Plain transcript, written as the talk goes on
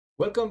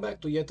Welcome back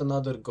to yet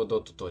another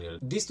Godot tutorial.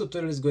 This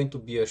tutorial is going to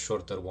be a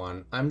shorter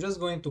one. I'm just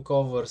going to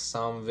cover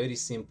some very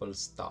simple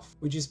stuff,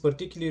 which is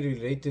particularly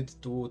related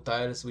to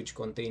tiles which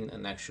contain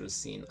an actual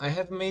scene. I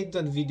have made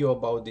a video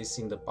about this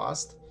in the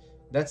past.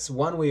 That's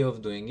one way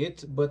of doing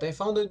it, but I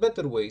found a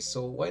better way,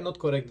 so why not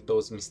correct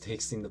those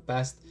mistakes in the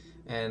past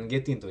and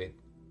get into it.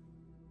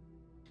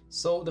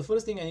 So the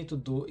first thing I need to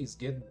do is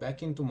get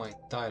back into my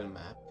tile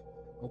map,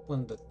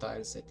 open the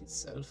tile set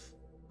itself,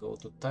 go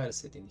to tile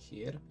set in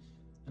here,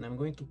 and I'm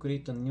going to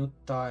create a new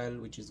tile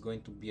which is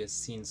going to be a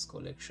scenes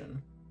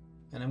collection,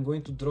 and I'm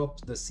going to drop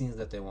the scenes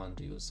that I want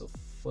to use. So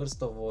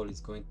first of all,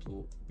 it's going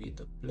to be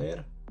the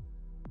player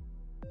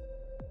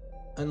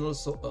and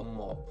also a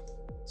mob.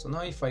 So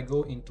now if I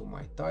go into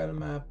my tile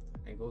map,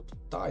 I go to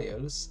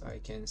tiles, I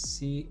can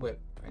see, well,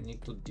 I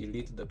need to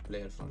delete the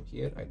player from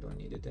here, I don't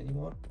need it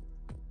anymore,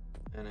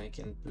 and I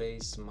can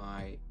place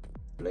my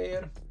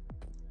player.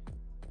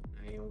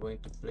 I am going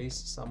to place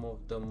some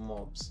of the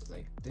mobs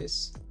like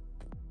this.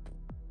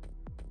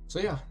 So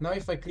yeah, now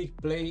if I click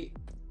play,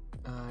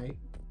 I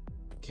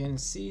can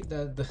see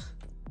that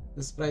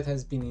the sprite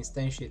has been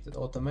instantiated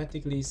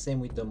automatically, same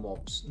with the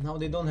mobs. Now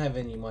they don't have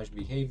any much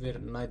behavior,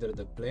 neither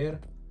the player,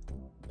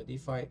 but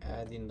if I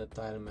add in the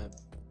tile map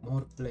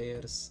more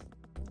players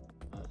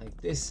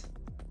like this,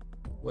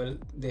 well,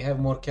 they have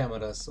more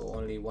cameras, so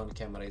only one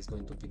camera is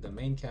going to be the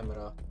main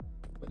camera,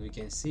 but we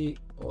can see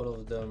all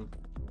of them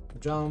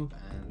jump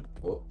and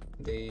oh,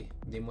 they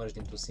merged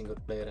into single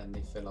player and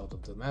they fell out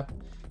of the map.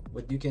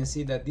 But you can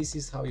see that this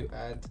is how you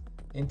add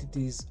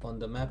entities on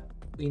the map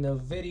in a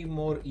very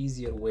more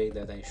easier way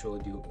that I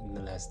showed you in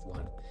the last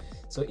one.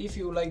 So if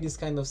you like this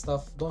kind of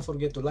stuff, don't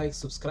forget to like,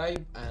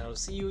 subscribe, and I'll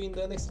see you in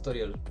the next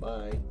tutorial.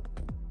 Bye!